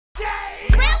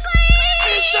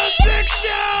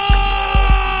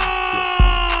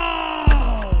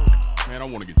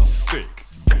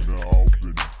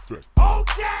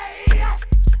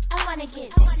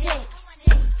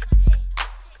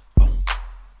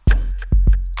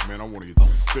Man, I want to get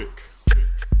sick.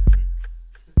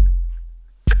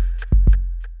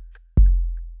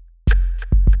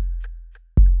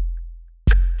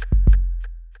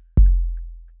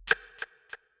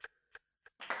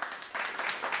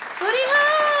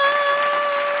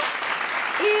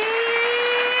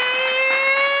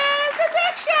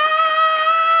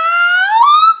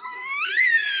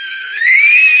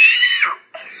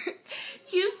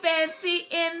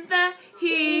 In the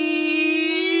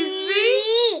heezy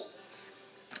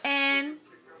and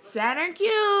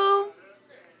Saturn-Q.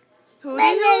 Who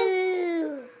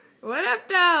What up,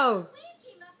 though?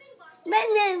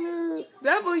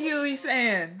 W, he's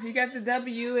saying. He got the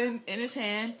W in his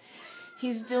hand.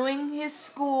 He's doing his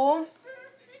school,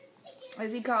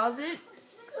 as he calls it.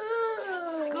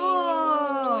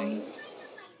 School.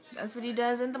 That's what he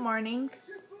does in the morning.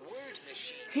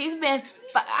 He's been,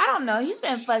 I don't know, he's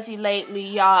been fussy lately,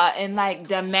 y'all, and like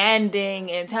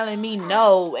demanding and telling me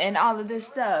no and all of this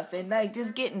stuff and like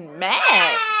just getting mad.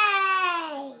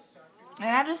 And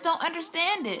I just don't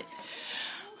understand it.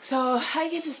 So I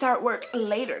get to start work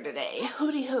later today.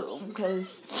 Hooty hoo.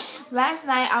 Because last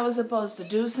night I was supposed to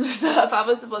do some stuff. I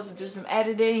was supposed to do some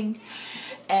editing.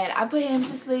 And I put him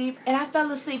to sleep. And I fell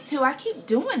asleep too. I keep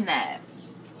doing that.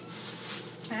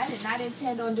 I did not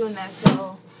intend on doing that.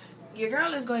 So your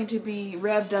girl is going to be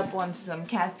revved up on some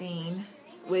caffeine,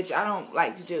 which I don't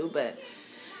like to do, but,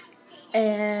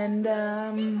 and,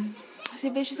 see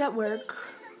VISH is at work.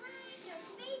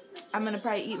 I'm going to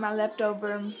probably eat my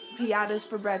leftover piatas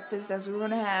for breakfast. That's what we're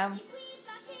going to have.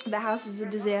 The house is a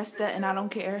disaster, and I don't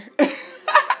care.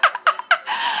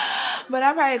 But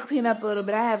I'll probably clean up a little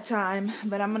bit. I have time,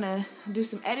 but I'm going to do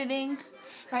some editing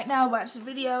right now, watch some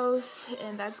videos,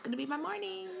 and that's going to be my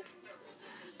morning.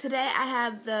 Today I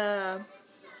have the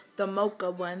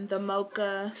mocha one, the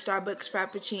mocha Starbucks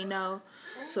Frappuccino.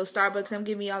 So Starbucks, I'm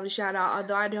giving y'all the shout out.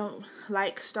 Although I don't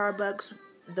like Starbucks,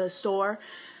 the store,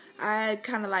 I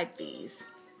kind of like these.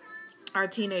 Our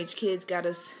teenage kids got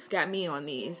me on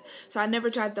these. So I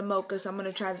never tried the mocha, so I'm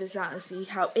gonna try this out and see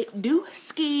how it do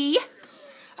ski.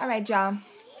 All right, y'all.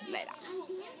 Later.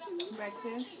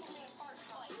 Breakfast,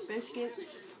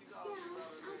 biscuits,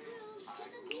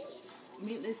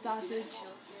 meatless sausage,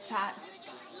 tots,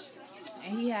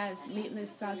 and he has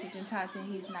meatless sausage and tots,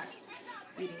 and he's not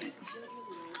eating it.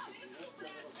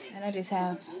 And I just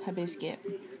have a biscuit,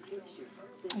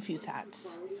 a few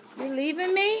tots. You're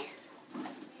leaving me?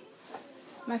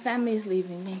 My family is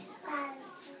leaving me.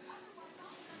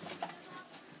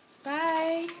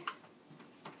 Bye.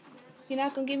 You're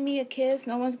not gonna give me a kiss?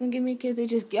 No one's gonna give me a kiss.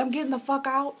 I'm getting the fuck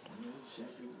out.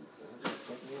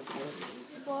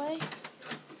 Boy.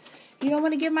 You don't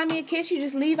want to give mommy a kiss? You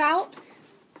just leave out?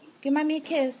 Give mommy a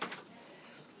kiss.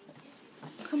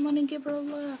 Come on and give her a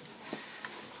love.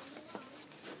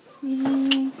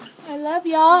 I love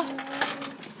y'all.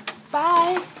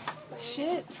 Bye.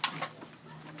 Shit.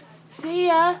 See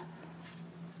ya.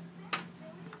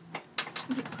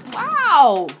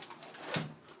 Wow.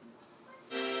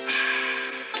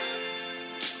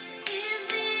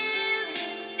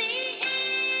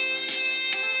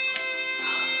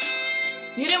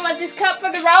 You didn't want this cup for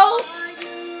the road?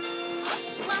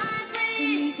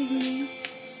 You're leaving me.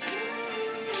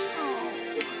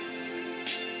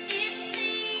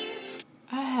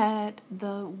 I had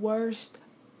the worst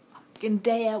fucking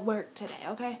day at work today,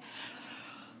 okay?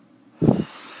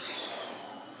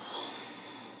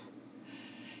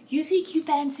 SiQ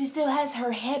Fancy still has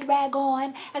her head rag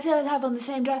on. I still have on the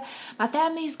same dress. My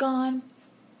family's gone.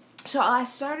 So I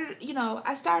started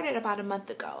about a month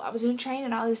ago. I was in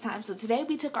training all this time. So today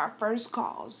we took our first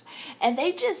calls. And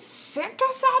they just sent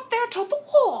us out there to the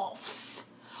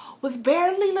wolves. With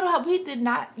barely little help. We did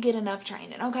not get enough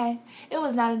training, okay? It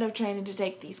was not enough training to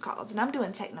take these calls. And I'm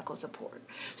doing technical support.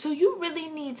 So you really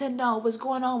need to know what's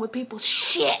going on with people's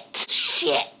shit.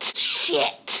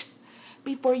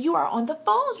 Before you are on the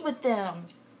phones with them.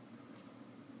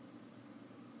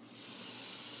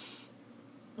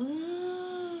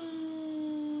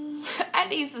 I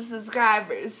need some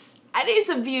subscribers. I need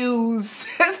some views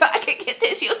so I can get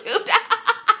this YouTube down.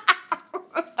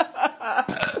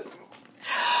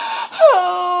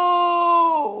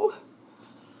 Oh.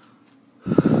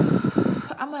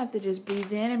 I'm gonna have to just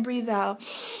breathe in and breathe out.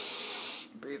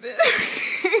 Breathe in.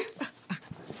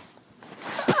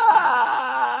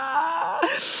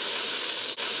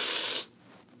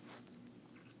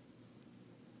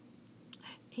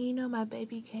 And you know, my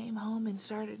baby came home and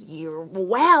started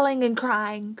wailing and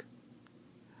crying.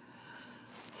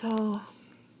 So,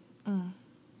 I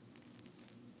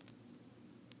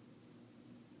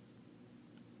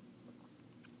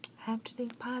have to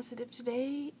think positive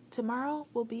today. Tomorrow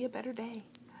will be a better day.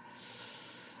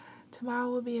 Tomorrow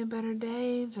will be a better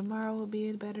day. Tomorrow will be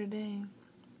a better day.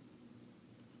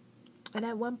 And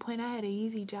at one point, I had an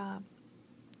easy job.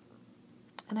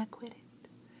 And I quit it.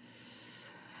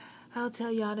 I'll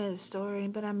tell y'all that story,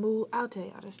 but I'll tell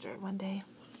y'all the story one day.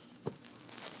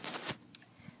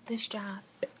 This job.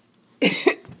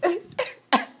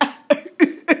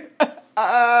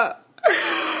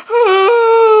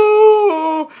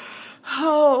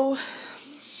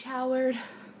 Showered.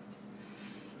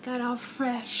 Got all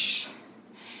fresh.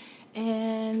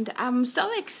 And I'm so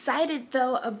excited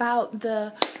though about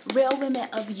the Real Women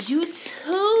of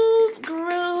YouTube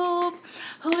group.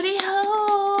 Hootie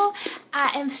hoo.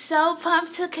 I am so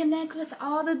pumped to connect with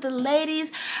all of the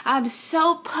ladies. I'm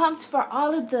so pumped for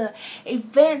all of the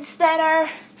events that are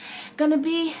gonna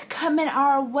be coming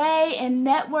our way, and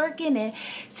networking and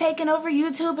taking over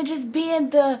YouTube and just being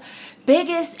the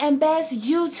biggest and best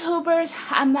YouTubers.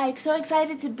 I'm like so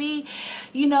excited to be,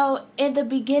 you know, in the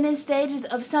beginning stages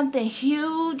of something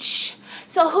huge.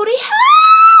 So hootie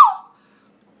hoo!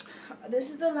 This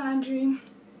is the laundry,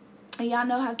 and y'all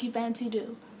know how cute Fancy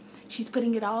do. She's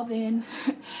putting it all in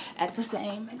at the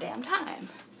same damn time.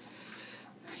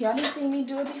 Y'all done seen me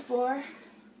do it before.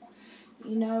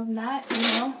 You know, if not, you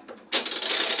know,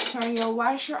 turn your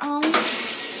washer on.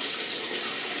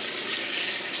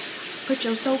 Put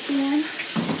your soap in.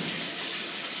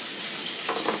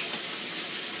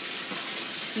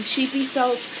 Some sheepy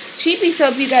soap. Sheepy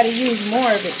soap, you gotta use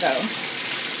more of it though.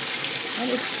 I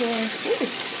just pour. Ooh.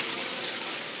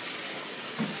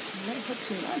 I didn't put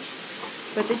too much.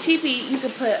 But the cheapy, you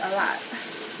can put a lot.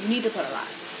 You need to put a lot.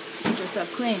 Get your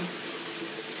stuff clean.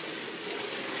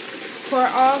 Pour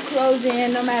all clothes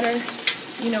in, no matter,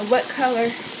 you know, what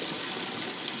color.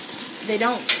 They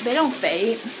don't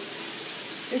fade.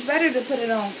 It's better to put it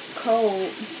on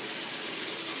cold.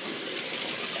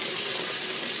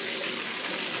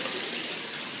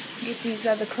 Get these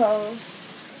other clothes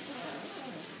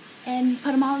and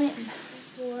put them all in.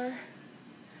 For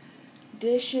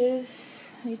dishes,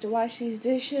 I need to wash these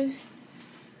dishes,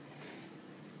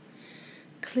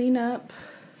 clean up,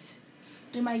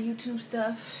 do my YouTube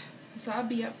stuff. So I'll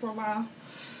be up for a while.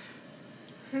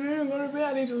 And then a little bit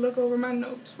I need to look over my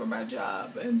notes for my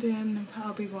job, and then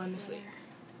I'll be going to sleep.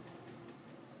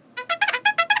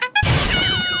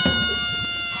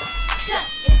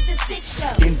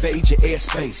 Invade your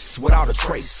airspace without a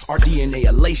trace. Our DNA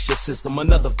a lace your system,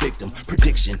 another victim.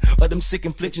 Prediction of them sick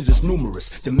inflictions is numerous.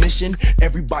 The mission,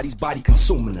 everybody's body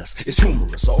consuming us. It's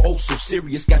humorous, oh so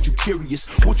serious, got you curious.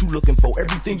 What you looking for?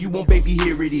 Everything you want, baby,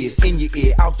 here it is. In your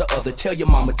ear, out the other. Tell your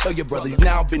mama, tell your brother, you've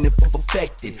now been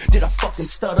infected. Did I fucking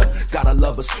stutter? Gotta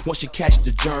love us once you catch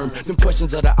the germ. Them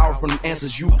questions of the hour from the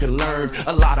answers you can learn.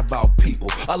 A lot about people,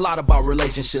 a lot about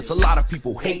relationships. A lot of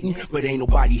people hating, but ain't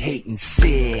nobody hating.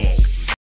 Sick.